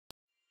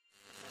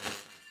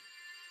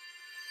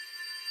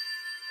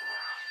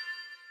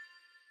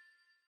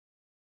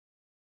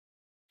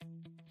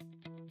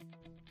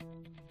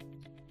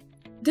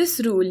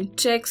This rule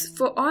checks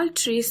for all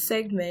trace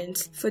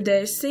segments for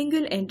their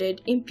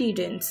single-ended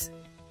impedance.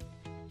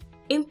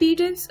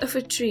 Impedance of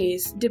a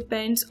trace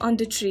depends on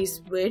the trace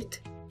width,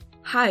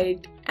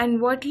 height, and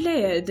what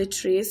layer the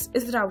trace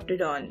is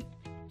routed on.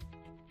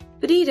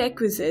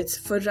 Prerequisites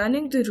for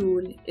running the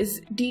rule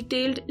is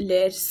detailed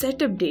layer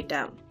setup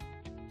data.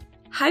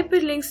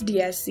 HyperLynx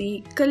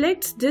DRC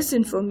collects this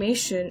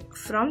information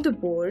from the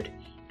board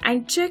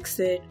and checks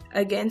it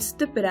against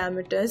the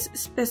parameters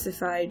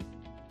specified.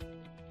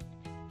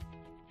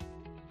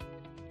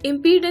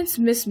 Impedance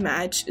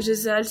mismatch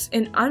results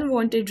in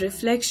unwanted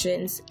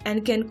reflections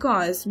and can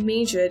cause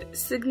major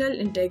signal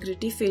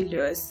integrity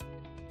failures.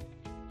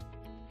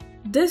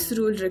 This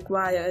rule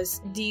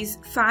requires these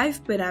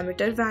 5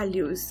 parameter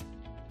values.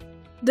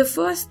 The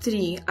first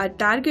 3 are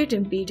target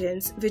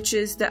impedance, which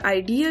is the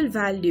ideal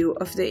value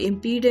of the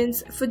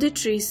impedance for the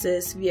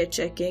traces we are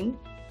checking,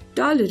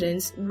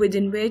 tolerance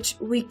within which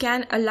we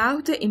can allow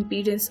the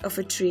impedance of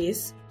a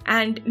trace,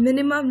 and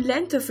minimum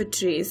length of a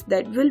trace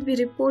that will be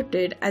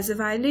reported as a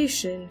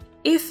violation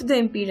if the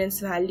impedance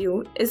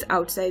value is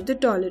outside the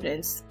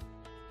tolerance.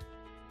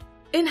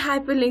 In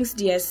HyperLynx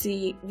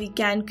DRC, we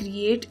can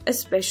create a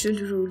special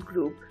rule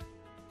group.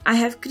 I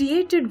have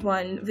created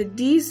one with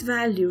these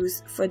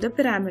values for the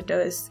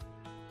parameters.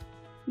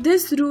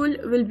 This rule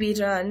will be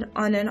run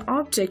on an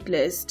object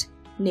list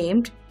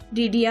named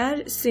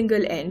DDR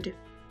single end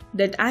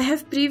that I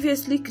have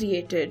previously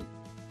created.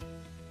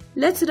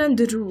 Let's run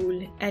the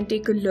rule and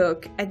take a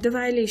look at the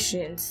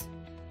violations.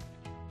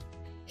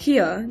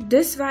 Here,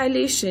 this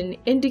violation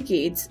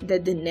indicates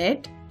that the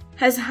net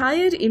has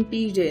higher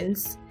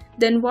impedance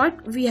than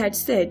what we had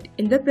set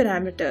in the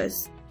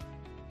parameters.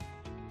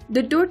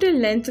 The total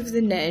length of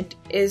the net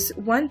is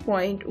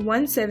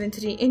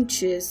 1.173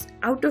 inches,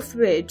 out of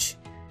which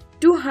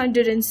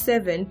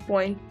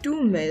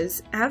 207.2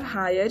 mils have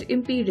higher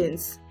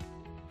impedance.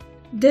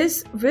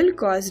 This will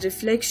cause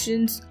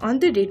reflections on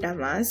the data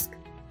mask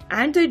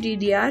and the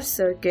DDR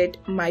circuit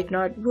might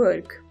not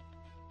work.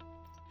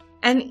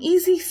 An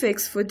easy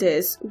fix for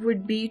this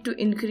would be to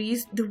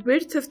increase the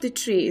width of the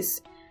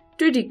trace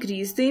to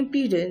decrease the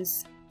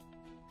impedance.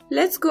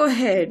 Let's go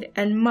ahead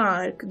and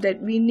mark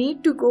that we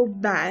need to go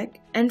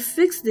back and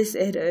fix this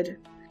error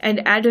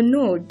and add a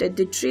note that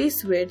the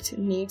trace width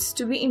needs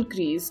to be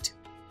increased.